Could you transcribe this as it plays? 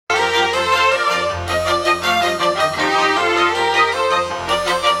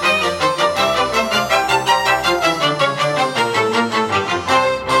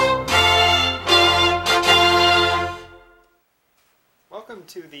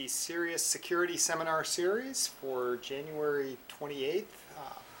the Serious Security Seminar Series for January 28th.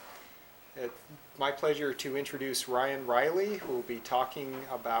 It's my pleasure to introduce Ryan Riley, who will be talking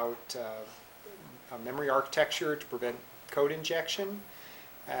about a memory architecture to prevent code injection.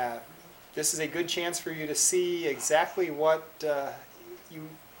 This is a good chance for you to see exactly what you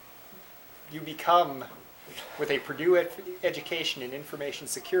become with a Purdue education in information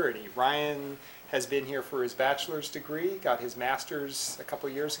security. Ryan has been here for his bachelor's degree, got his master's a couple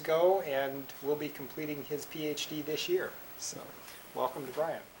years ago, and will be completing his PhD this year. So, welcome to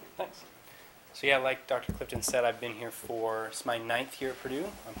Ryan. Thanks. So yeah, like Dr. Clifton said, I've been here for, it's my 9th year at Purdue.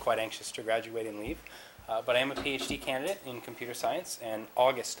 I'm quite anxious to graduate and leave. But I am a PhD candidate in computer science, and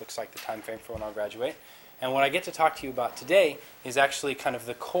August looks like the time frame for when I'll graduate. And what I get to talk to you about today is actually kind of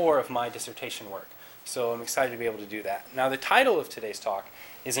the core of my dissertation work. So I'm excited to be able to do that. Now the title of today's talk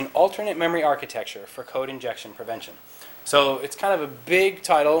is An Alternate Memory Architecture for Code Injection Prevention. So it's kind of a big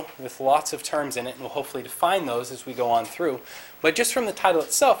title with lots of terms in it, and we'll hopefully define those as we go on through. But just from the title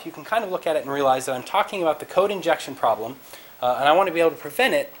itself, you can kind of look at it and realize that I'm talking about the code injection problem, and I want to be able to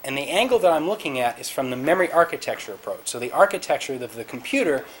prevent it, and the angle that I'm looking at is from the memory architecture approach, so the architecture of the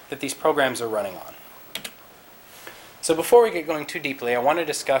computer that these programs are running on. So before we get going too deeply, I want to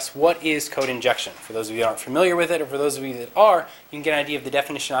discuss what is code injection. For those of you who aren't familiar with it, or for those of you that are, you can get an idea of the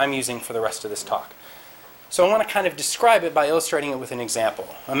definition I'm using for the rest of this talk. So I want to kind of describe it by illustrating it with an example.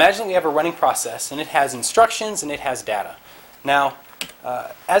 Imagine we have a running process, and it has instructions and it has data. Now,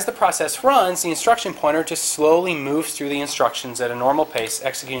 as the process runs, the instruction pointer just slowly moves through the instructions at a normal pace,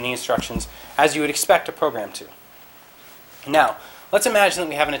 executing the instructions as you would expect a program to. Now, let's imagine that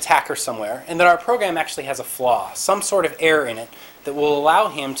we have an attacker somewhere, and that our program actually has a flaw, some sort of error in it that will allow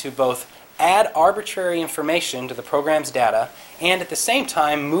him to both add arbitrary information to the program's data and at the same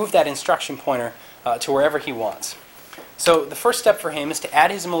time move that instruction pointer to wherever he wants. So the first step for him is to add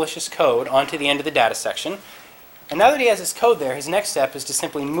his malicious code onto the end of the data section. And now that he has his code there, his next step is to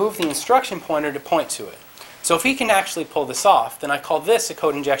simply move the instruction pointer to point to it. So if he can actually pull this off, then I call this a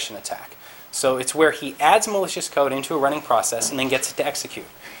code injection attack. So it's where he adds malicious code into a running process and then gets it to execute.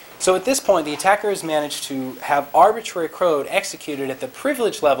 So at this point, the attacker has managed to have arbitrary code executed at the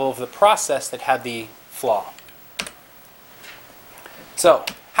privilege level of the process that had the flaw. So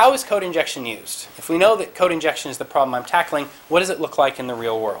how is code injection used? If we know that code injection is the problem I'm tackling, what does it look like in the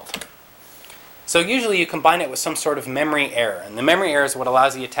real world? So usually you combine it with some sort of memory error. And the memory error is what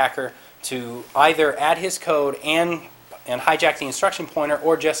allows the attacker to either add his code and hijack the instruction pointer,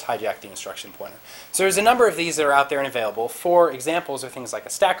 or just hijack the instruction pointer. So there's a number of these that are out there and available. For examples are things like a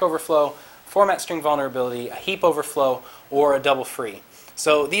stack overflow, format string vulnerability, a heap overflow, or a double free.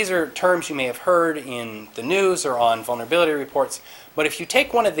 So these are terms you may have heard in the news or on vulnerability reports. But if you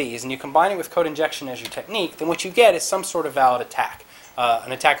take one of these and you combine it with code injection as your technique, then what you get is some sort of valid attack.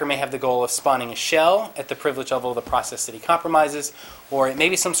 An attacker may have the goal of spawning a shell at the privilege level of the process that he compromises, or it may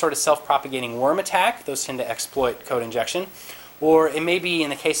be some sort of self-propagating worm attack. Those tend to exploit code injection. Or it may be,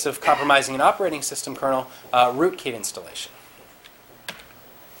 in the case of compromising an operating system kernel, rootkit installation.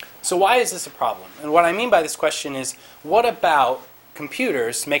 So why is this a problem? And what I mean by this question is, what about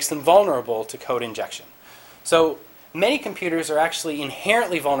computers makes them vulnerable to code injection? So many computers are actually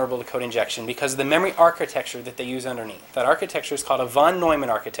inherently vulnerable to code injection because of the memory architecture that they use underneath. That architecture is called a von Neumann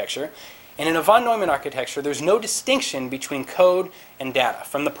architecture. And in a von Neumann architecture, there's no distinction between code and data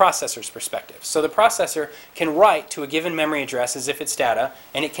from the processor's perspective. So the processor can write to a given memory address as if it's data,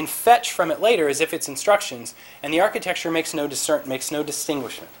 and it can fetch from it later as if it's instructions, and the architecture makes no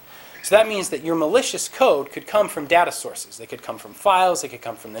distinguishment. So that means that your malicious code could come from data sources. They could come from files, they could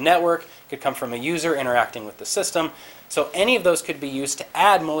come from the network, it could come from a user interacting with the system. So any of those could be used to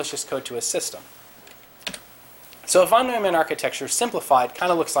add malicious code to a system. So a von Neumann architecture simplified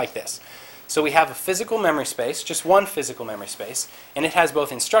kind of looks like this. So we have a physical memory space, just one physical memory space, and it has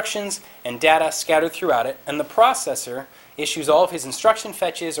both instructions and data scattered throughout it, and the processor issues all of his instruction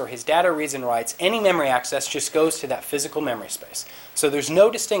fetches or his data reads and writes. Any memory access just goes to that physical memory space. So there's no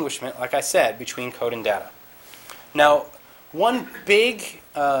distinguishment, like I said, between code and data. Now, one big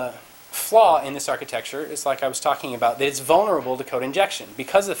flaw in this architecture is, like I was talking about, that it's vulnerable to code injection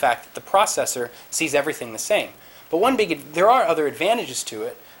because of the fact that the processor sees everything the same. But there are other advantages to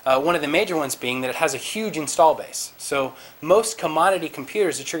it. One of the major ones being that it has a huge install base. So most commodity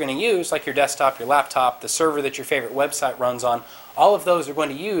computers that you're going to use, like your desktop, your laptop, the server that your favorite website runs on, all of those are going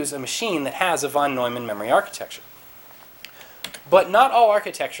to use a machine that has a von Neumann memory architecture. But not all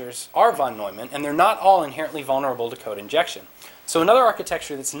architectures are von Neumann, and they're not all inherently vulnerable to code injection. So another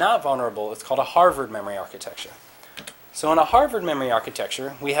architecture that's not vulnerable is called a Harvard memory architecture. So in a Harvard memory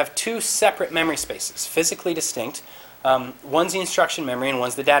architecture, we have two separate memory spaces, physically distinct, One's the instruction memory and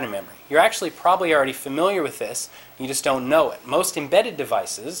one's the data memory. You're actually probably already familiar with this, you just don't know it. Most embedded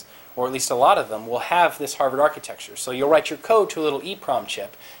devices, or at least a lot of them, will have this Harvard architecture. So you'll write your code to a little EEPROM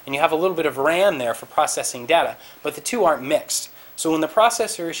chip, and you have a little bit of RAM there for processing data, but the two aren't mixed. So when the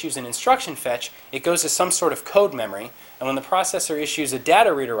processor issues an instruction fetch, it goes to some sort of code memory, and when the processor issues a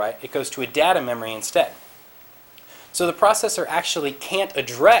data read or write, it goes to a data memory instead. So the processor actually can't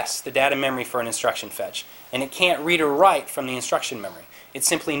address the data memory for an instruction fetch, and it can't read or write from the instruction memory. It's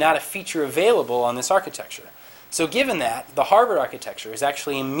simply not a feature available on this architecture. So given that, the Harvard architecture is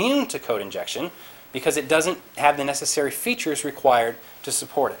actually immune to code injection because it doesn't have the necessary features required to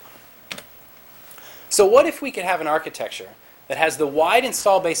support it. So what if we could have an architecture that has the wide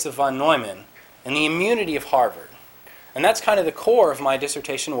install base of von Neumann and the immunity of Harvard? And that's kind of the core of my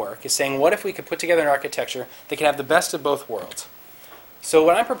dissertation work, is saying what if we could put together an architecture that can have the best of both worlds? So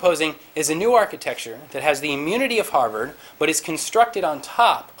what I'm proposing is a new architecture that has the immunity of Harvard, but is constructed on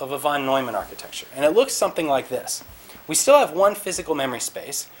top of a von Neumann architecture. And it looks something like this. We still have one physical memory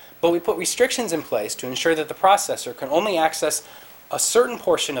space, but we put restrictions in place to ensure that the processor can only access a certain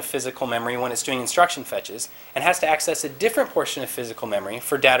portion of physical memory when it's doing instruction fetches, and has to access a different portion of physical memory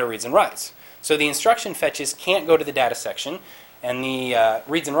for data reads and writes. So the instruction fetches can't go to the data section, and the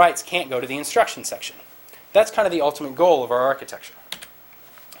reads and writes can't go to the instruction section. That's kind of the ultimate goal of our architecture.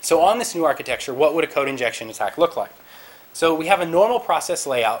 So on this new architecture, what would a code injection attack look like? So we have a normal process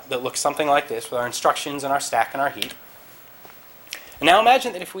layout that looks something like this, with our instructions and our stack and our heap. And now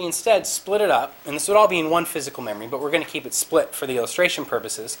imagine that if we instead split it up, and this would all be in one physical memory, but we're going to keep it split for the illustration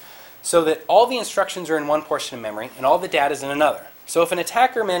purposes, so that all the instructions are in one portion of memory and all the data is in another. So if an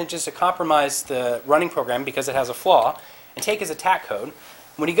attacker manages to compromise the running program because it has a flaw and take his attack code,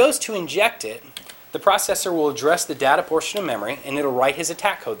 when he goes to inject it, the processor will address the data portion of memory and it'll write his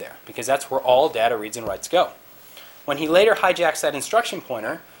attack code there, because that's where all data reads and writes go. When he later hijacks that instruction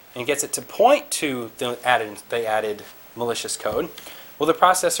pointer and gets it to point to the added malicious code, well, the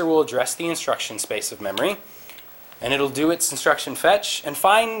processor will address the instruction space of memory, and it'll do its instruction fetch and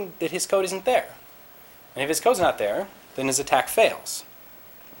find that his code isn't there. And if his code's not there, then his attack fails.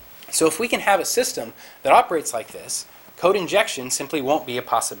 So if we can have a system that operates like this, code injection simply won't be a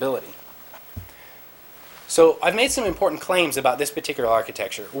possibility. So I've made some important claims about this particular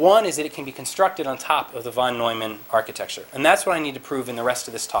architecture. One is that it can be constructed on top of the von Neumann architecture. And that's what I need to prove in the rest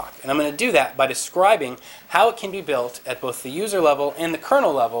of this talk. And I'm going to do that by describing how it can be built at both the user level and the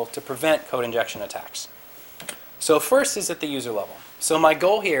kernel level to prevent code injection attacks. So first is at the user level. So my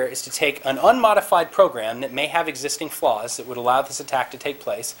goal here is to take an unmodified program that may have existing flaws that would allow this attack to take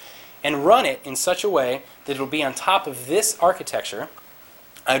place and run it in such a way that it will be on top of this architecture.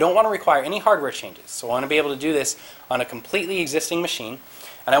 I don't want to require any hardware changes, so I want to be able to do this on a completely existing machine,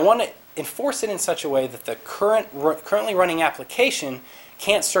 and I want to enforce it in such a way that the currently running application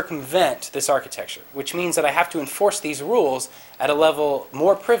can't circumvent this architecture, which means that I have to enforce these rules at a level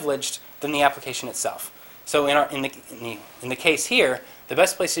more privileged than the application itself. So in the case here, the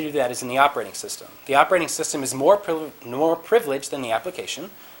best place to do that is in the operating system. The operating system is more privileged than the application,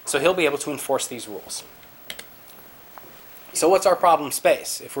 so he'll be able to enforce these rules. So what's our problem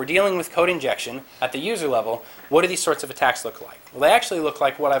space? If we're dealing with code injection at the user level, what do these sorts of attacks look like? Well, they actually look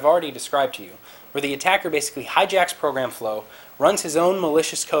like what I've already described to you, where the attacker basically hijacks program flow, runs his own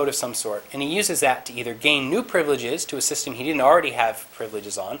malicious code of some sort, and he uses that to either gain new privileges to a system he didn't already have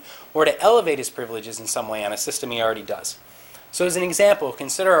privileges on, or to elevate his privileges in some way on a system he already does. So as an example,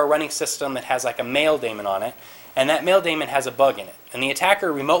 consider a running system that has like a mail daemon on it, and that mail daemon has a bug in it. And the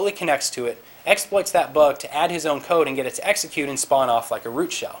attacker remotely connects to it, exploits that bug to add his own code and get it to execute and spawn off like a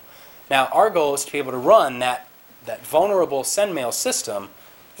root shell. Now, our goal is to be able to run that vulnerable sendmail system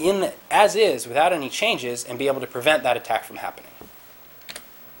as is without any changes and be able to prevent that attack from happening.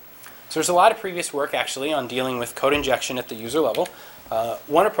 So there's a lot of previous work actually on dealing with code injection at the user level.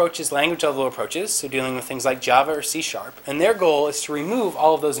 One approach is language level approaches, so dealing with things like Java or C#, and their goal is to remove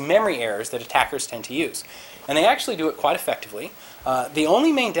all of those memory errors that attackers tend to use. And they actually do it quite effectively. The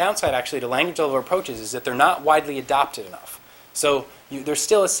only main downside actually to language level approaches is that they're not widely adopted enough. So there's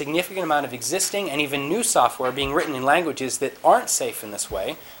still a significant amount of existing and even new software being written in languages that aren't safe in this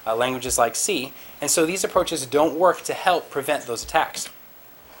way, languages like C, and so these approaches don't work to help prevent those attacks.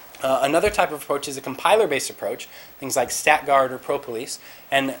 Another type of approach is a compiler-based approach, things like StatGuard or ProPolice,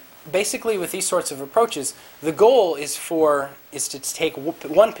 and basically with these sorts of approaches, the goal is to take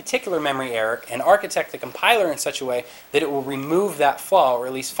one particular memory error and architect the compiler in such a way that it will remove that flaw, or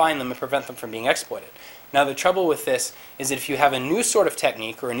at least find them and prevent them from being exploited. Now the trouble with this is that if you have a new sort of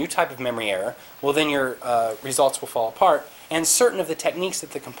technique or a new type of memory error, well then your results will fall apart, and certain of the techniques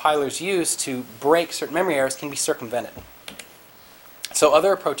that the compilers use to break certain memory errors can be circumvented. So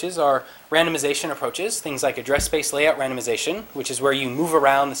other approaches are randomization approaches, things like address space layout randomization, which is where you move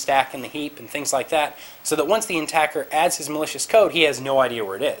around the stack and the heap and things like that, so that once the attacker adds his malicious code, he has no idea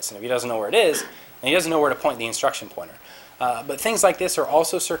where it is. And if he doesn't know where it is, then he doesn't know where to point the instruction pointer. But things like this are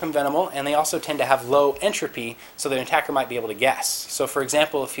also circumventable, and they also tend to have low entropy, so the attacker might be able to guess. So for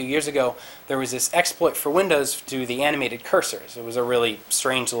example, a few years ago, there was this exploit for Windows to do the animated cursors. It was a really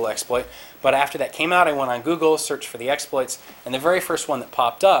strange little exploit. But after that came out, I went on Google, searched for the exploits, and the very first one that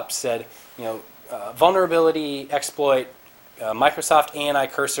popped up said, vulnerability exploit, Microsoft ANI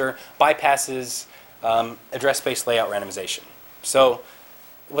cursor bypasses address space layout randomization. So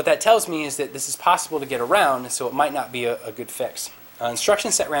what that tells me is that this is possible to get around, so it might not be a good fix.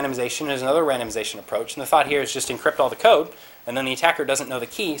 Instruction set randomization is another randomization approach, and the thought here is just encrypt all the code, and then the attacker doesn't know the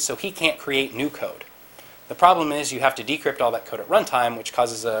key, so he can't create new code. The problem is you have to decrypt all that code at runtime, which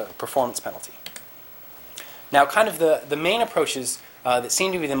causes a performance penalty. Now, kind of the main approaches that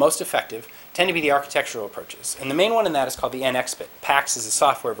seem to be the most effective tend to be the architectural approaches. And the main one in that is called the NXBit. PAX is a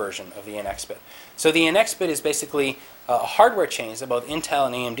software version of the NXBit. So the NXBit is basically a hardware change that both Intel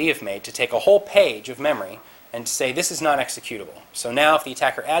and AMD have made to take a whole page of memory and to say this is not executable. So now if the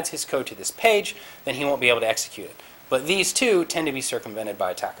attacker adds his code to this page, then he won't be able to execute it. But these two tend to be circumvented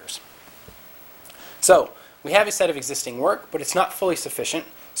by attackers. So we have a set of existing work, but it's not fully sufficient.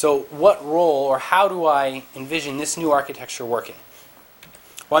 So what role or how do I envision this new architecture working?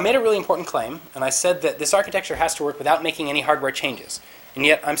 Well, I made a really important claim, and I said that this architecture has to work without making any hardware changes. And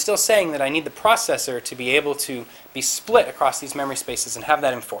yet I'm still saying that I need the processor to be able to be split across these memory spaces and have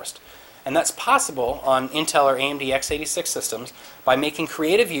that enforced. And that's possible on Intel or AMD x86 systems by making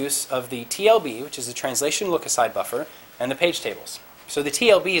creative use of the TLB, which is the translation look-aside buffer, and the page tables. So the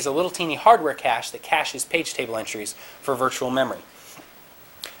TLB is a little teeny hardware cache that caches page table entries for virtual memory.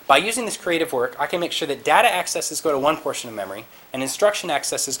 By using this creative work, I can make sure that data accesses go to one portion of memory and instruction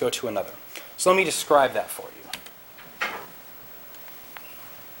accesses go to another. So let me describe that for you.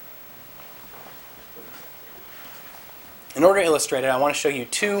 In order to illustrate it, I want to show you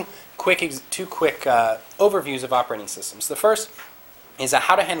two quick overviews of operating systems. The first is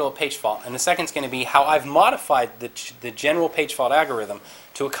how to handle a page fault, and the second is going to be how I've modified the general page fault algorithm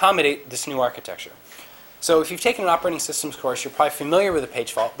to accommodate this new architecture. So if you've taken an operating systems course, you're probably familiar with a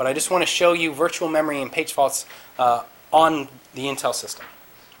page fault, but I just want to show you virtual memory and page faults on the Intel system.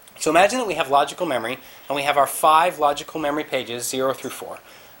 So imagine that we have logical memory, and we have our 5 logical memory pages, 0 through 4.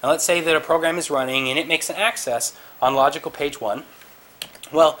 And let's say that a program is running, and it makes an access on logical page 1.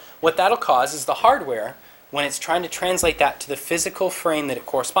 Well, what that'll cause is the hardware, when it's trying to translate that to the physical frame that it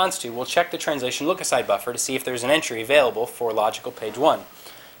corresponds to, will check the translation look-aside buffer to see if there's an entry available for logical page 1.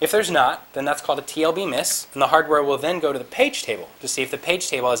 If there's not, then that's called a TLB miss, and the hardware will then go to the page table to see if the page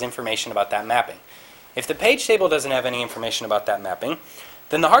table has information about that mapping. If the page table doesn't have any information about that mapping,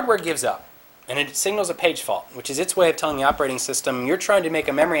 then the hardware gives up, and it signals a page fault, which is its way of telling the operating system, you're trying to make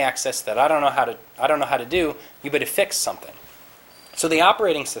a memory access that I don't know how to do, you better fix something. So the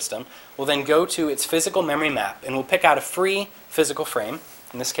operating system will then go to its physical memory map and will pick out a free physical frame,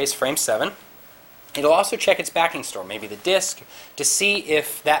 in this case frame 7. It'll also check its backing store, maybe the disk, to see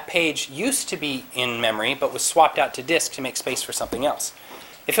if that page used to be in memory but was swapped out to disk to make space for something else.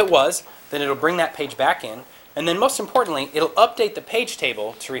 If it was, then it'll bring that page back in, and then most importantly, it'll update the page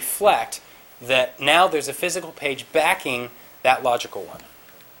table to reflect that now there's a physical page backing that logical one.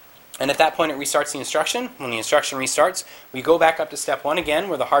 And at that point, it restarts the instruction. When the instruction restarts, we go back up to step 1 again,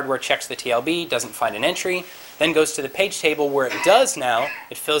 where the hardware checks the TLB, doesn't find an entry, then goes to the page table where it does now,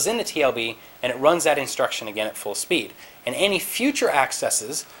 it fills in the TLB, and it runs that instruction again at full speed. And any future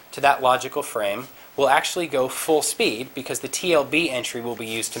accesses to that logical frame will actually go full speed because the TLB entry will be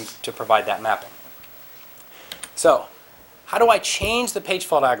used to provide that mapping. So, how do I change the page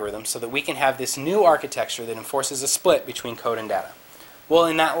fault algorithm so that we can have this new architecture that enforces a split between code and data? Well,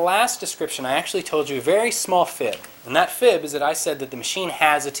 in that last description, I actually told you a very small fib. And that fib is that I said that the machine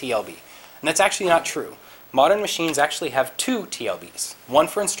has a TLB. And that's actually not true. Modern machines actually have 2 TLBs, one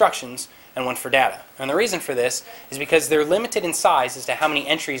for instructions and one for data. And the reason for this is because they're limited in size as to how many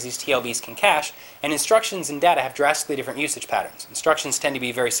entries these TLBs can cache, and instructions and data have drastically different usage patterns. Instructions tend to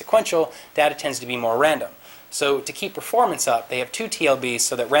be very sequential, data tends to be more random. So to keep performance up, they have 2 TLBs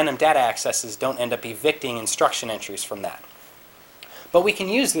so that random data accesses don't end up evicting instruction entries from that. But we can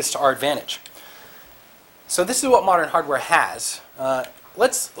use this to our advantage. So this is what modern hardware has.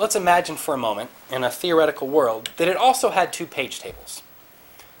 Let's imagine for a moment, in a theoretical world, that it also had 2 page tables.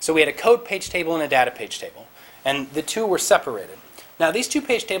 So we had a code page table and a data page table, and the 2 were separated. Now these 2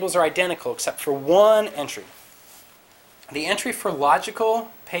 page tables are identical except for one entry. the entry for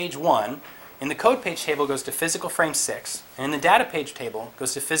logical page 1 in the code page table goes to physical frame 6, and in the data page table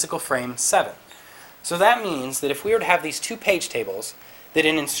goes to physical frame 7. So that means that if we were to have these two page tables, that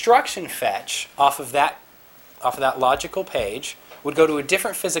an instruction fetch off of that logical page would go to a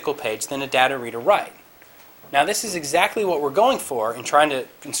different physical page than a data read or write. Now this is exactly what we're going for in trying to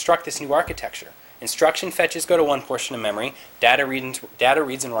construct this new architecture. Instruction fetches go to one portion of memory, data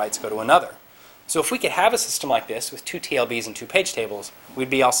reads and writes go to another. So if we could have a system like this with two TLBs and two page tables, we'd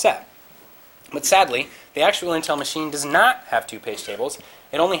be all set. But sadly, the actual Intel machine does not have two page tables,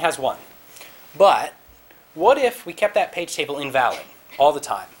 it only has one. But what if we kept that page table invalid all the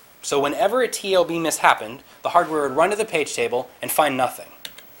time? So whenever a TLB miss happened, the hardware would run to the page table and find nothing.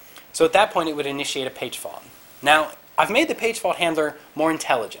 So at that point it would initiate a page fault. Now, I've made the page fault handler more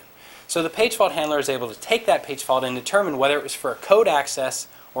intelligent. So the page fault handler is able to take that page fault and determine whether it was for a code access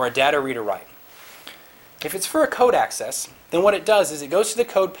or a data read or write. If it's for a code access, then what it does is it goes to the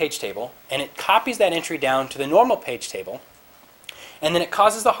code page table and it copies that entry down to the normal page table, and then it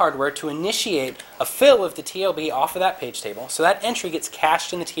causes the hardware to initiate a fill of the TLB off of that page table, so that entry gets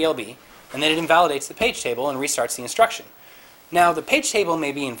cached in the TLB, and then it invalidates the page table and restarts the instruction. Now, the page table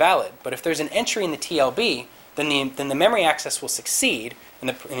may be invalid, but if there's an entry in the TLB, then the memory access will succeed, and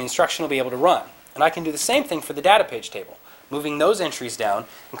the instruction will be able to run. And I can do the same thing for the data page table, moving those entries down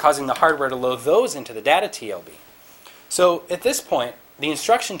and causing the hardware to load those into the data TLB. So at this point, the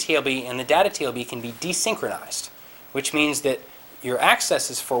instruction TLB and the data TLB can be desynchronized, which means that your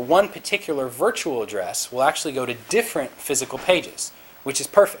accesses for one particular virtual address will actually go to different physical pages, which is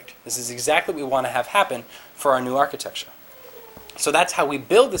perfect. This is exactly what we want to have happen for our new architecture. So that's how we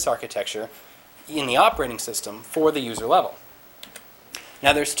build this architecture in the operating system for the user level.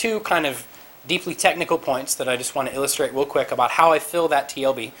 Now there's two kind of deeply technical points that I just want to illustrate real quick about how I fill that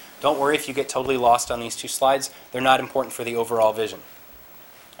TLB. Don't worry if you get totally lost on these two slides. They're not important for the overall vision.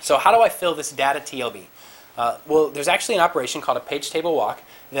 So how do I fill this data TLB? Well, there's actually an operation called a page table walk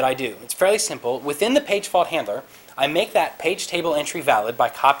that I do. It's fairly simple. Within the page fault handler, I make that page table entry valid by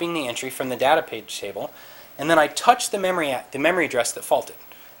copying the entry from the data page table, and then I touch the memory address that faulted.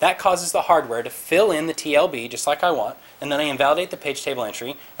 That causes the hardware to fill in the TLB just like I want, and then I invalidate the page table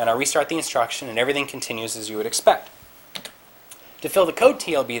entry, and I restart the instruction, and everything continues as you would expect. To fill the code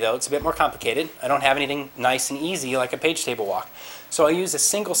TLB, though, it's a bit more complicated. I don't have anything nice and easy like a page table walk. So I use a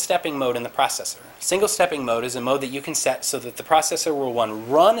single stepping mode in the processor. Single stepping mode is a mode that you can set so that the processor will run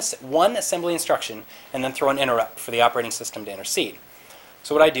one assembly instruction and then throw an interrupt for the operating system to intercede.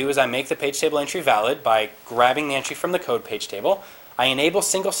 So what I do is I make the page table entry valid by grabbing the entry from the code page table. I enable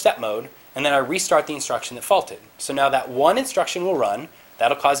single step mode, and then I restart the instruction that faulted. So now that one instruction will run.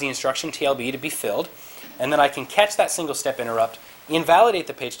 That'll cause the instruction TLB to be filled, and then I can catch that single step interrupt, invalidate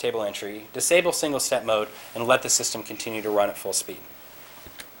the page table entry, disable single step mode, and let the system continue to run at full speed.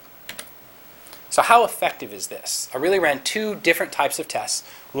 So how effective is this? I really ran two different types of tests.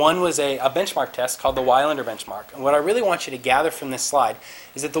 One was a benchmark test called the Weilander benchmark. And what I really want you to gather from this slide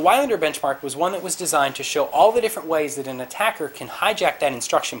is that the Weilander benchmark was one that was designed to show all the different ways that an attacker can hijack that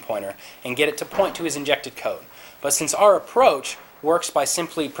instruction pointer and get it to point to his injected code. But since our approach works by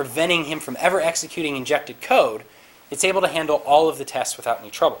simply preventing him from ever executing injected code, it's able to handle all of the tests without any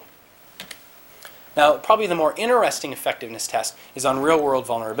trouble. Now, probably the more interesting effectiveness test is on real-world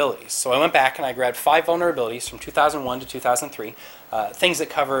vulnerabilities. So I went back and I grabbed 5 vulnerabilities from 2001 to 2003, things that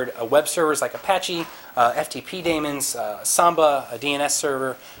covered web servers like Apache, FTP daemons, Samba, a DNS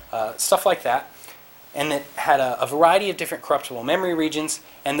server, stuff like that, and that had a variety of different corruptible memory regions.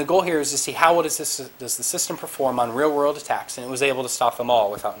 And the goal here is to see how well does the system perform on real-world attacks, and it was able to stop them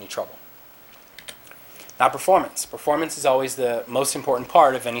all without any trouble. Now, performance. Performance is always the most important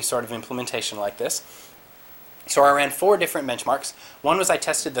part of any sort of implementation like this. So I ran 4 different benchmarks. One was I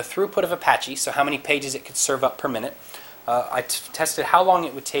tested the throughput of Apache, so how many pages it could serve up per minute. I tested how long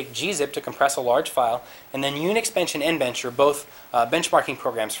it would take gzip to compress a large file, and then Unixbench and Nbench are both benchmarking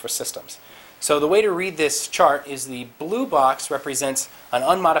programs for systems. So the way to read this chart is the blue box represents an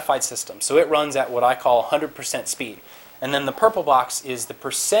unmodified system. So it runs at what I call 100% speed. And then the purple box is the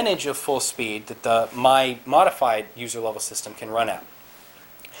percentage of full speed that my modified user level system can run at.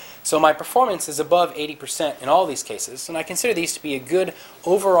 So my performance is above 80% in all these cases, and I consider these to be a good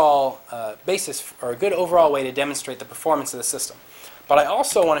overall basis, or a good overall way to demonstrate the performance of the system. But I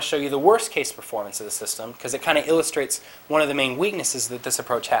also want to show you the worst case performance of the system, because it kind of illustrates one of the main weaknesses that this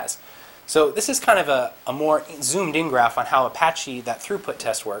approach has. So this is kind of a more zoomed in graph on how Apache, that throughput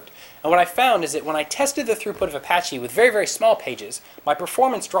test worked. And what I found is that when I tested the throughput of Apache with very, very small pages, my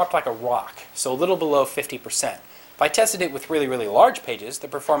performance dropped like a rock, so a little below 50%. If I tested it with really, really large pages, the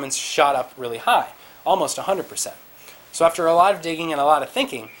performance shot up really high, almost 100%. So after a lot of digging and a lot of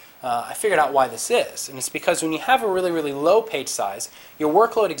thinking, I figured out why this is. And it's because when you have a really, really low page size, your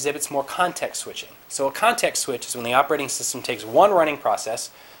workload exhibits more context switching. So a context switch is when the operating system takes one running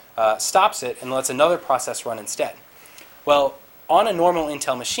process, stops it, and lets another process run instead. Well, on a normal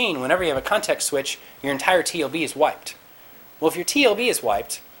Intel machine, whenever you have a context switch, your entire TLB is wiped. Well, if your TLB is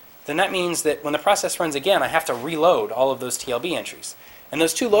wiped, then that means that when the process runs again, I have to reload all of those TLB entries. And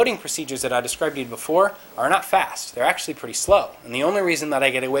those two loading procedures that I described to you before are not fast. They're actually pretty slow. And the only reason that I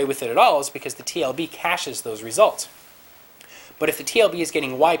get away with it at all is because the TLB caches those results. But if the TLB is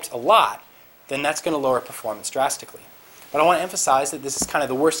getting wiped a lot, then that's going to lower performance drastically. But I want to emphasize that this is kind of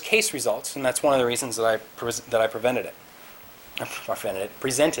the worst case results, and that's one of the reasons that I presented it.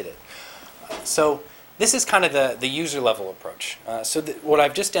 So this is kind of the user level approach. What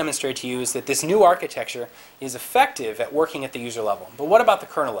I've just demonstrated to you is that this new architecture is effective at working at the user level. But what about the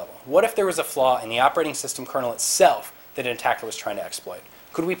kernel level? What if there was a flaw in the operating system kernel itself that an attacker was trying to exploit?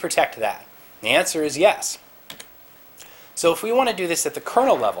 Could we protect that? And the answer is yes. So if we want to do this at the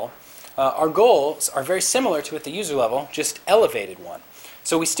kernel level, our goals are very similar to at the user level, just elevated one.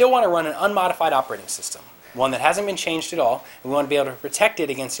 So we still want to run an unmodified operating system, one that hasn't been changed at all, and we want to be able to protect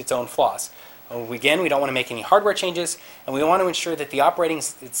it against its own flaws. Again, we don't want to make any hardware changes, and we want to ensure that the operating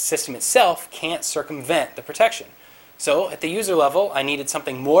system itself can't circumvent the protection. So at the user level, I needed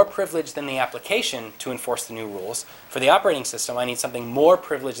something more privileged than the application to enforce the new rules. For the operating system, I need something more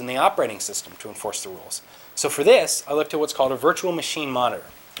privileged than the operating system to enforce the rules. So for this, I looked at what's called a virtual machine monitor.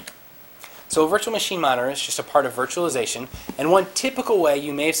 So a virtual machine monitor is just a part of virtualization, and one typical way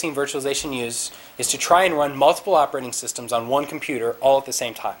you may have seen virtualization used is to try and run multiple operating systems on one computer all at the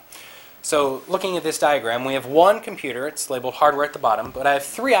same time. So looking at this diagram, we have one computer, it's labeled hardware at the bottom, but I have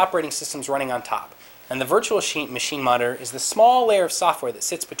three operating systems running on top. And the virtual machine monitor is the small layer of software that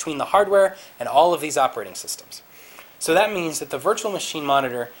sits between the hardware and all of these operating systems. So that means that the virtual machine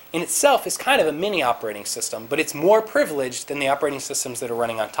monitor in itself is kind of a mini operating system, but it's more privileged than the operating systems that are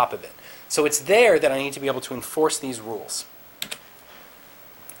running on top of it. So it's there that I need to be able to enforce these rules.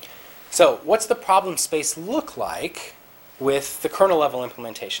 So what's the problem space look like with the kernel level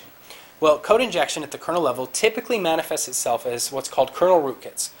implementation? Well, code injection at the kernel level typically manifests itself as what's called kernel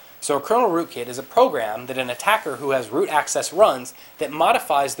rootkits. So a kernel rootkit is a program that an attacker who has root access runs that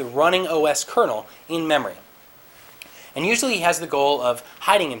modifies the running OS kernel in memory. And usually he has the goal of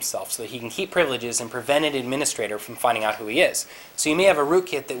hiding himself so that he can keep privileges and prevent an administrator from finding out who he is. So you may have a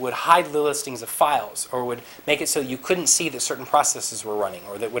rootkit that would hide the listings of files, or would make it so you couldn't see that certain processes were running,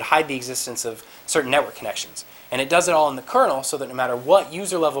 or that would hide the existence of certain network connections. And it does it all in the kernel so that no matter what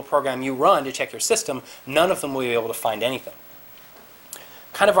user level program you run to check your system, none of them will be able to find anything.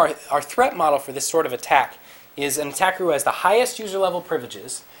 Kind of our threat model for this sort of attack is an attacker who has the highest user level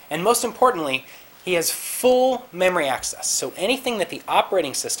privileges, and most importantly, he has full memory access. So anything that the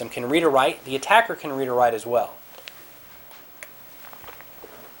operating system can read or write, the attacker can read or write as well.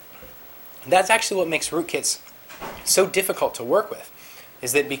 That's actually what makes rootkits so difficult to work with,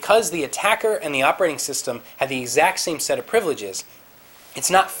 is that because the attacker and the operating system have the exact same set of privileges,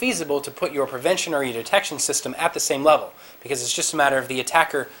 it's not feasible to put your prevention or your detection system at the same level, because it's just a matter of the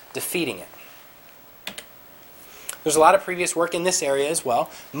attacker defeating it. There's a lot of previous work in this area as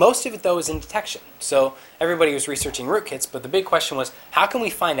well. Most of it, though, is in detection. So everybody was researching rootkits, but the big question was, how can we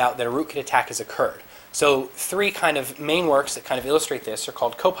find out that a rootkit attack has occurred? So three kind of main works that kind of illustrate this are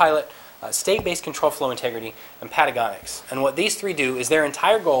called Copilot, State-Based Control Flow Integrity, and Patagonix. And what these three do is their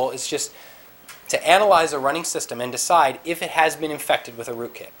entire goal is just to analyze a running system and decide if it has been infected with a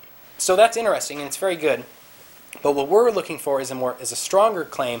rootkit. So that's interesting, and it's very good. But what we're looking for is a stronger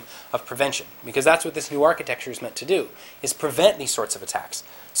claim of prevention, because that's what this new architecture is meant to do, is prevent these sorts of attacks.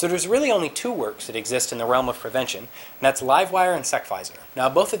 So there's really only two works that exist in the realm of prevention, and that's Livewire and SecVisor. Now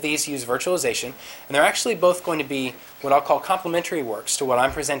both of these use virtualization, and they're actually both going to be what I'll call complementary works to what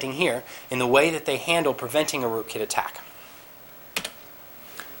I'm presenting here in the way that they handle preventing a rootkit attack.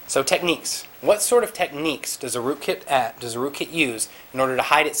 So techniques. What sort of techniques does a rootkit use in order to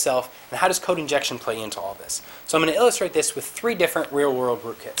hide itself, and how does code injection play into all this? So I'm going to illustrate this with three different real-world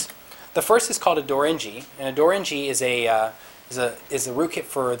rootkits. The first is called a DoorNG, and a DoorNG is a rootkit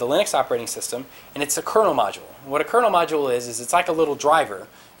for the Linux operating system, and it's a kernel module. What a kernel module is it's like a little driver,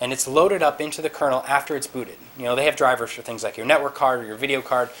 and it's loaded up into the kernel after it's booted. You know, they have drivers for things like your network card or your video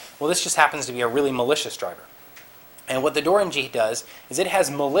card. Well, this just happens to be a really malicious driver. And what the DoorNG does is it has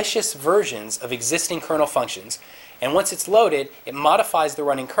malicious versions of existing kernel functions, and once it's loaded, it modifies the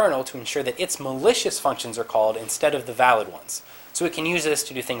running kernel to ensure that its malicious functions are called instead of the valid ones. So it can use this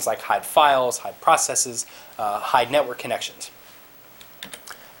to do things like hide files, hide processes, hide network connections.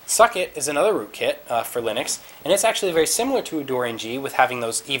 Suckit is another rootkit for Linux, and it's actually very similar to adoring with having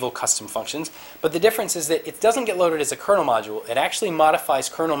those evil custom functions, but the difference is that it doesn't get loaded as a kernel module. It actually modifies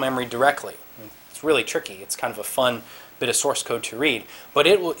kernel memory directly. It's really tricky. It's kind of a fun bit of source code to read, but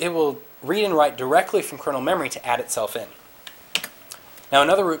it will read and write directly from kernel memory to add itself in. Now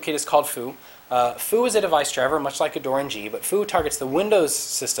another rootkit is called Foo. Foo is a device driver, much like adoring, but Foo targets the Windows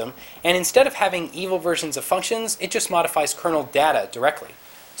system, and instead of having evil versions of functions, it just modifies kernel data directly.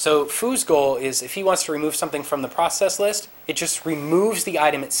 So Foo's goal is if he wants to remove something from the process list, it just removes the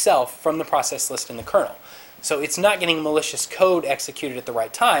item itself from the process list in the kernel. So it's not getting malicious code executed at the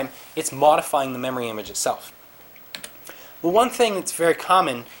right time, it's modifying the memory image itself. Well, one thing that's very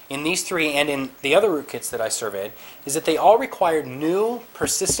common in these three and in the other rootkits that I surveyed is that they all required new,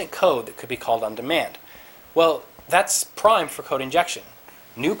 persistent code that could be called on demand. Well, that's prime for code injection.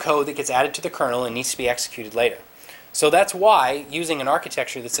 New code that gets added to the kernel and needs to be executed later. So that's why using an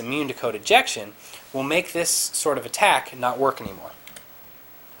architecture that's immune to code injection will make this sort of attack not work anymore.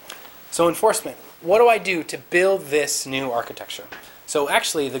 So enforcement, what do I do to build this new architecture? So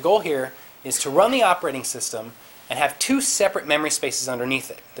actually the goal here is to run the operating system and have two separate memory spaces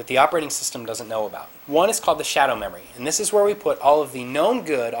underneath it that the operating system doesn't know about. One is called the shadow memory, and this is where we put all of the known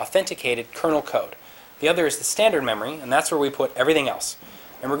good authenticated kernel code. The other is the standard memory, and that's where we put everything else.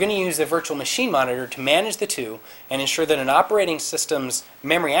 And we're going to use the virtual machine monitor to manage the two and ensure that an operating system's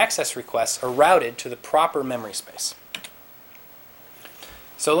memory access requests are routed to the proper memory space.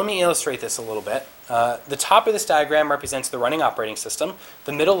 So let me illustrate this a little bit. The top of this diagram represents the running operating system.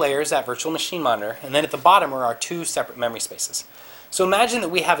 The middle layer is that virtual machine monitor, and then at the bottom are our two separate memory spaces. So imagine that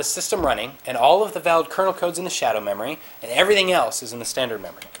we have a system running, and all of the valid kernel code's in the shadow memory, and everything else is in the standard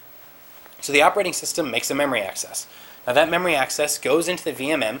memory. So the operating system makes a memory access. Now that memory access goes into the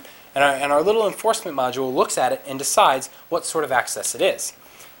VMM, and our little enforcement module looks at it and decides what sort of access it is.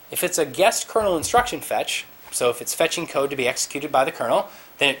 If it's a guest kernel instruction fetch, so if it's fetching code to be executed by the kernel,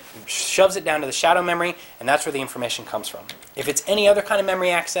 then it shoves it down to the shadow memory, and that's where the information comes from. If it's any other kind of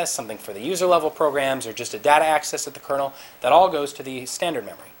memory access, something for the user level programs or just a data access at the kernel, that all goes to the standard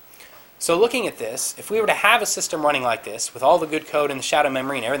memory. So looking at this, if we were to have a system running like this, with all the good code in the shadow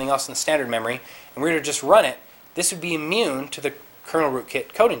memory and everything else in the standard memory, and we were to just run it, this would be immune to the kernel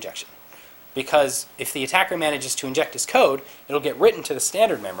rootkit code injection. Because if the attacker manages to inject his code, it'll get written to the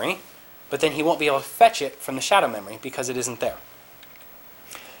standard memory, but then he won't be able to fetch it from the shadow memory because it isn't there.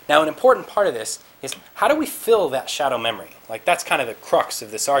 Now, an important part of this is how do we fill that shadow memory? Like, that's kind of the crux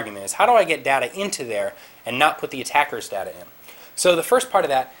of this argument, is how do I get data into there and not put the attacker's data in? So the first part of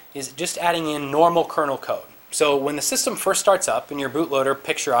that is just adding in normal kernel code. So when the system first starts up and your bootloader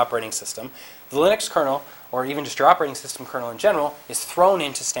picks your operating system, the Linux kernel, or even just your operating system kernel in general, is thrown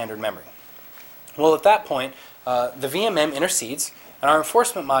into standard memory. Well, at that point, the VMM intercedes, and our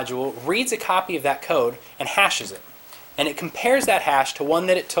enforcement module reads a copy of that code and hashes it. And it compares that hash to one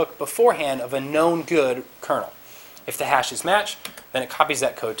that it took beforehand of a known good kernel. If the hashes match, then it copies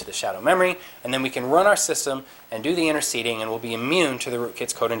that code to the shadow memory, and then we can run our system and do the interceding, and we'll be immune to the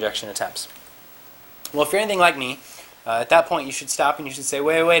rootkit's code injection attempts. Well, if you're anything like me, at that point you should stop and you should say,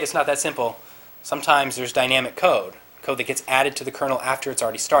 wait, it's not that simple. Sometimes there's dynamic code that gets added to the kernel after it's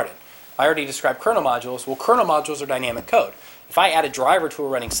already started. I already described kernel modules. Well, kernel modules are dynamic code. If I add a driver to a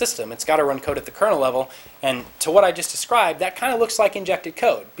running system, it's got to run code at the kernel level, and to what I just described, that kind of looks like injected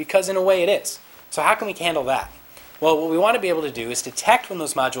code, because in a way it is. So how can we handle that? Well, what we want to be able to do is detect when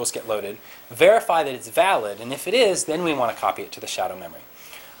those modules get loaded, verify that it's valid, and if it is, then we want to copy it to the shadow memory.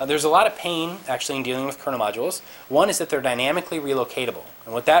 There's a lot of pain, actually, in dealing with kernel modules. One is that they're dynamically relocatable,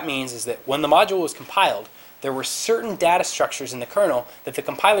 and what that means is that when the module was compiled, there were certain data structures in the kernel that the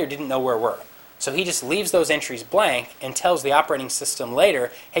compiler didn't know where were. So he just leaves those entries blank and tells the operating system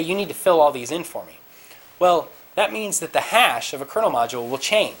later, hey, you need to fill all these in for me. Well, that means that the hash of a kernel module will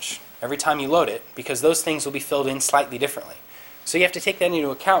change every time you load it, because those things will be filled in slightly differently. So you have to take that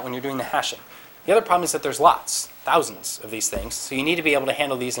into account when you're doing the hashing. The other problem is that there's lots, thousands of these things, so you need to be able to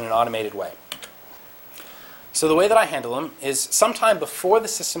handle these in an automated way. So the way that I handle them is sometime before the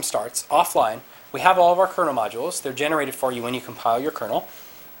system starts, offline, we have all of our kernel modules. They're generated for you when you compile your kernel,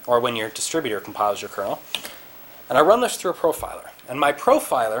 or when your distributor compiles your kernel. And I run this through a profiler. And my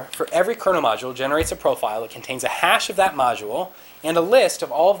profiler, for every kernel module, generates a profile that contains a hash of that module and a list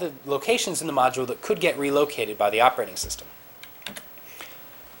of all of the locations in the module that could get relocated by the operating system.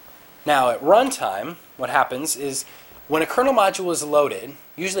 Now, at runtime, what happens is when a kernel module is loaded,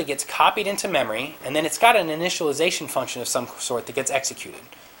 usually it gets copied into memory, and then it's got an initialization function of some sort that gets executed.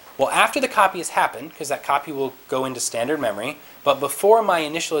 Well, after the copy has happened, because that copy will go into standard memory, but before my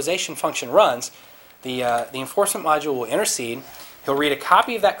initialization function runs, the enforcement module will intercede, He'll read a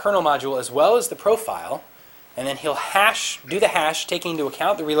copy of that kernel module as well as the profile, and then he'll do the hash, taking into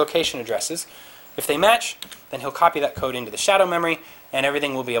account the relocation addresses. If they match, then he'll copy that code into the shadow memory, and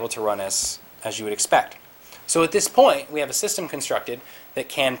everything will be able to run as you would expect. So at this point, we have a system constructed that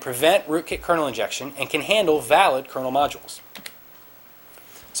can prevent rootkit kernel injection and can handle valid kernel modules.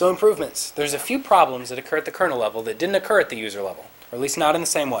 So improvements. There's a few problems that occur at the kernel level that didn't occur at the user level, or at least not in the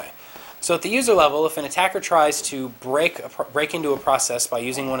same way. So at the user level, if an attacker tries to break into a process by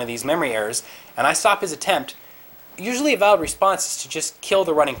using one of these memory errors, and I stop his attempt, usually a valid response is to just kill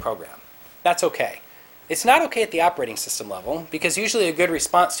the running program. That's okay. It's not okay at the operating system level, because usually a good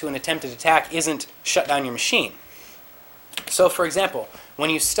response to an attempted attack isn't shut down your machine. So for example, when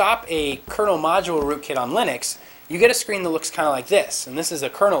you stop a kernel module rootkit on Linux, you get a screen that looks kind of like this. And this is a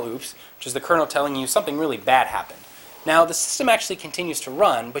kernel oops, which is the kernel telling you something really bad happened. Now, the system actually continues to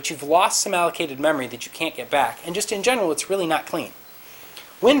run, but you've lost some allocated memory that you can't get back. And just in general, it's really not clean.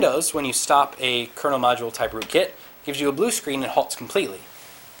 Windows, when you stop a kernel module type rootkit, gives you a blue screen and halts completely.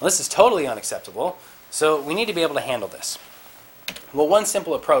 Well, this is totally unacceptable, so we need to be able to handle this. Well, one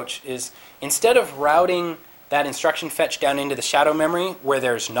simple approach is, instead of routing that instruction fetch down into the shadow memory where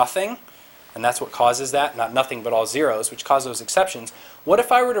there's nothing, and that's what causes that, not nothing but all zeros, which cause those exceptions, what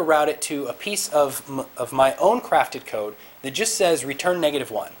if I were to route it to a piece of my own crafted code that just says return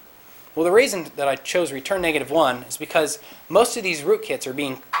 -1? Well, the reason that I chose return -1 is because most of these rootkits are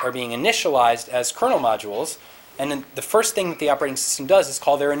being initialized as kernel modules, and then the first thing that the operating system does is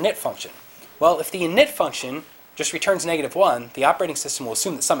call their init function. Well, if the init function just returns -1, the operating system will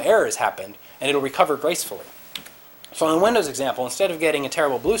assume that some error has happened, and it'll recover gracefully. So in the Windows example, instead of getting a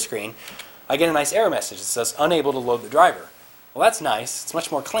terrible blue screen, I get a nice error message that says unable to load the driver. Well, that's nice. It's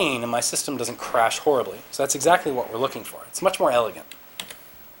much more clean, and my system doesn't crash horribly. So that's exactly what we're looking for. It's much more elegant.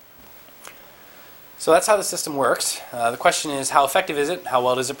 So that's how the system works. The question is, how effective is it? How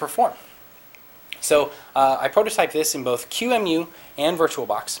well does it perform? So I prototyped this in both QEMU and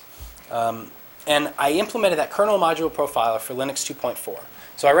VirtualBox. And I implemented that kernel module profiler for Linux 2.4.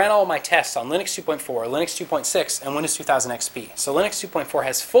 So I ran all my tests on Linux 2.4, Linux 2.6, and Windows 2000 XP. So Linux 2.4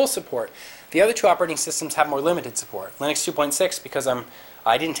 has full support. The other two operating systems have more limited support. Linux 2.6, because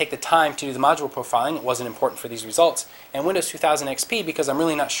I didn't take the time to do the module profiling, it wasn't important for these results. And Windows 2000 XP, because I'm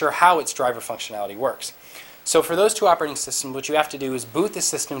really not sure how its driver functionality works. So for those two operating systems, what you have to do is boot the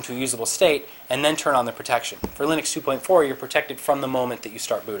system to a usable state and then turn on the protection. For Linux 2.4, you're protected from the moment that you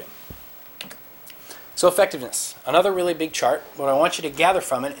start booting. So effectiveness, another really big chart. What I want you to gather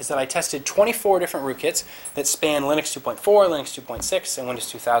from it is that I tested 24 different rootkits that span Linux 2.4, Linux 2.6, and Windows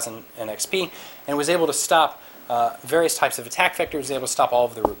 2000 and XP, and was able to stop various types of attack vectors, was able to stop all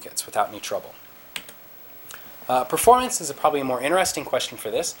of the rootkits without any trouble. Performance is probably a more interesting question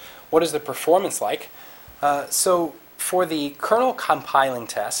for this. What is the performance like? So for the kernel compiling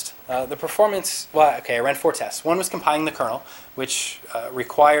test, the performance, I ran 4 tests. One was compiling the kernel, which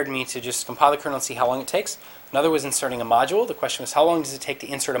required me to just compile the kernel and see how long it takes. Another was inserting a module. The question was, how long does it take to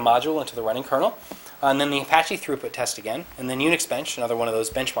insert a module into the running kernel? And then the Apache throughput test again, and then Unix Bench, another one of those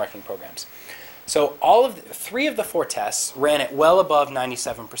benchmarking programs. So 3 of the 4 tests ran at well above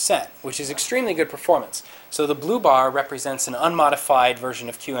 97%, which is extremely good performance. So the blue bar represents an unmodified version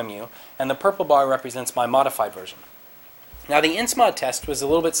of QEMU, and the purple bar represents my modified version. Now the insmod test was a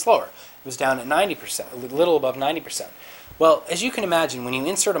little bit slower. It was down at 90%, a little above 90%. Well, as you can imagine, when you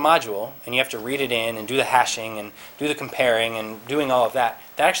insert a module and you have to read it in and do the hashing and do the comparing and doing all of that,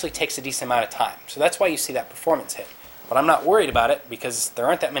 that actually takes a decent amount of time. So that's why you see that performance hit. But I'm not worried about it because there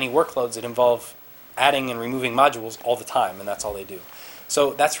aren't that many workloads that involve adding and removing modules all the time, and that's all they do.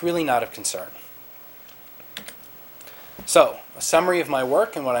 So that's really not of concern. So, a summary of my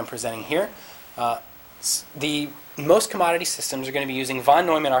work and what I'm presenting here. The most commodity systems are going to be using von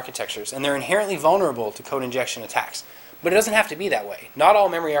Neumann architectures, and they're inherently vulnerable to code injection attacks. But it doesn't have to be that way. Not all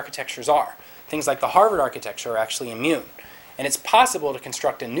memory architectures are. Things like the Harvard architecture are actually immune. And it's possible to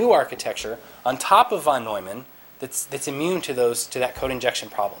construct a new architecture on top of von Neumann that's immune to that code injection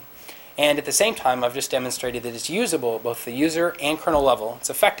problem. And at the same time, I've just demonstrated that it's usable at both the user and kernel level. It's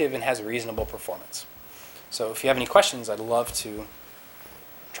effective and has reasonable performance. So if you have any questions, I'd love to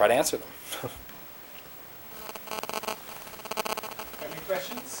try to answer them. Any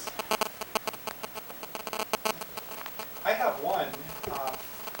questions? I have one.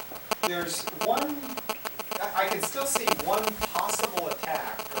 There's one, I can still see one possible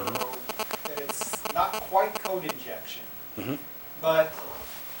attack, or that it's not quite code injection. Mm-hmm. But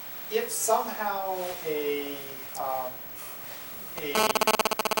if somehow an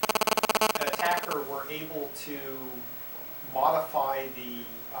attacker were able to modify the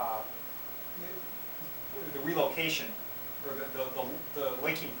relocation or the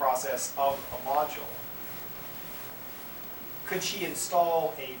linking process of a module, could she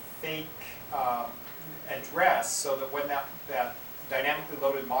install a fake address so that when that dynamically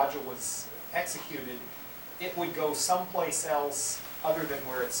loaded module was executed, it would go someplace else other than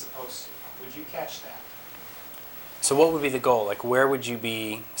where it's supposed to? Would you catch that? So what would be the goal? Like, where would you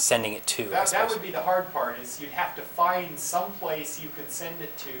be sending it to? That would be the hard part, is you'd have to find some place you could send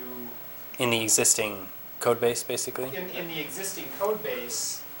it to In the existing code base, basically? in the existing code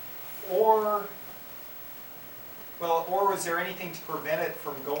base, or was there anything to prevent it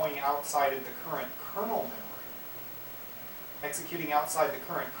from going outside of the current kernel memory? Executing outside the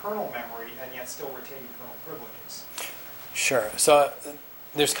current kernel memory and yet still retaining kernel privileges? Sure. So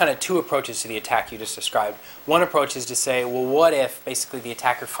there's kind of two approaches to the attack you just described. One approach is to say, well, what if basically the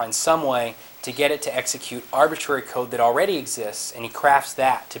attacker finds some way to get it to execute arbitrary code that already exists, and he crafts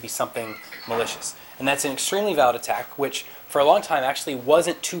that to be something malicious. And that's an extremely valid attack, which for a long time actually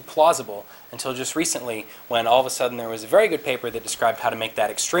wasn't too plausible until just recently, when all of a sudden there was a very good paper that described how to make that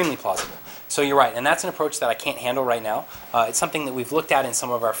extremely plausible. So you're right, and that's an approach that I can't handle right now. It's something that we've looked at in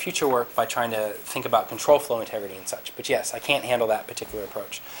some of our future work by trying to think about control flow integrity and such. But yes, I can't handle that particular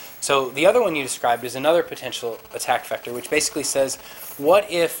approach. So the other one you described is another potential attack vector, which basically says,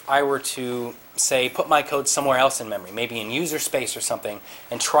 what if I were to, say, put my code somewhere else in memory, maybe in user space or something,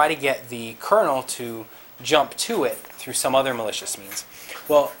 and try to get the kernel to jump to it through some other malicious means?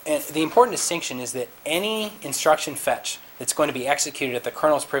 Well, and the important distinction is that any instruction fetch that's going to be executed at the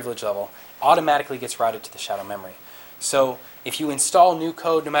kernel's privilege level automatically gets routed to the shadow memory. So if you install new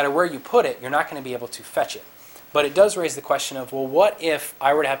code, no matter where you put it, you're not going to be able to fetch it. But it does raise the question of, well, what if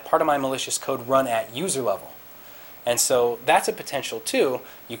I were to have part of my malicious code run at user level? And so that's a potential too.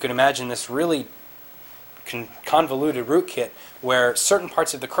 You could imagine this really convoluted rootkit where certain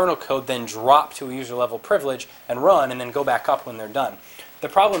parts of the kernel code then drop to a user level privilege and run and then go back up when they're done. The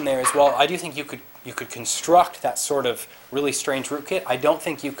problem there is, well, I do think you could construct that sort of really strange rootkit. I don't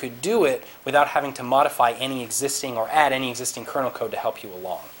think you could do it without having to modify any existing or add any existing kernel code to help you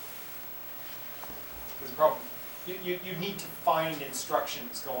along. There's a problem. You need to find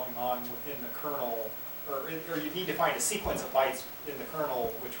instructions going on within the kernel, or you need to find a sequence of bytes in the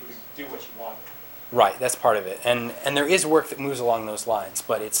kernel which would do what you wanted. Right, that's part of it. And there is work that moves along those lines,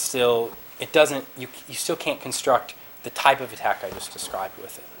 but it's still, it doesn't, you still can't construct the type of attack I just described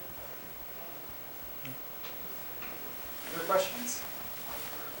with it. Other questions?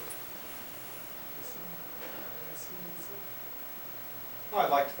 Well, I'd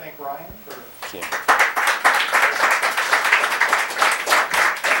like to thank Ryan for... Thank you.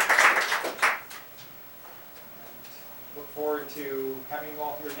 Look forward to having you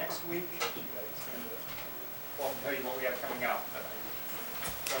all here next week. Well, I'll tell you what we have coming up, but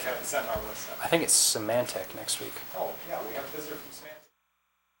I don't have the seminar list. I think it's Symantec next week. Oh, yeah, we have a visitor from Symantec.